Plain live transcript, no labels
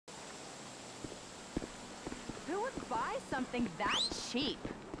would buy something that cheap?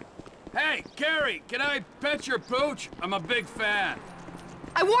 Hey, Carrie, can I pet your pooch? I'm a big fan.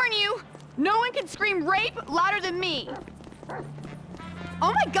 I warn you, no one can scream rape louder than me.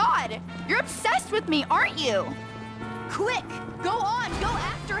 Oh my God, you're obsessed with me, aren't you? Quick, go on, go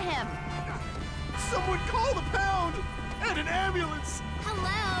after him. Someone call the pound and an ambulance. Hello,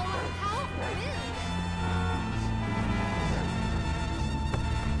 how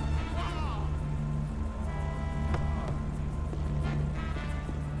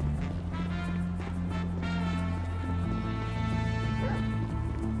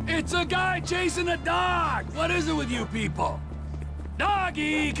rude. It's a guy chasing a dog! What is it with you people?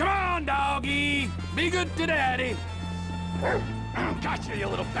 Doggy! Come on, doggy! Be good to daddy! Gotcha, you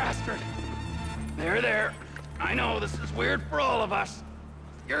little bastard! There. I know this is weird for all of us.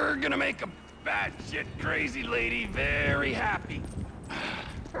 You're gonna make a batshit crazy lady very happy.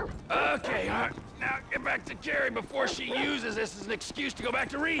 Okay, now get back to Carrie before she uses this as an excuse to go back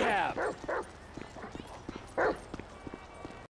to rehab.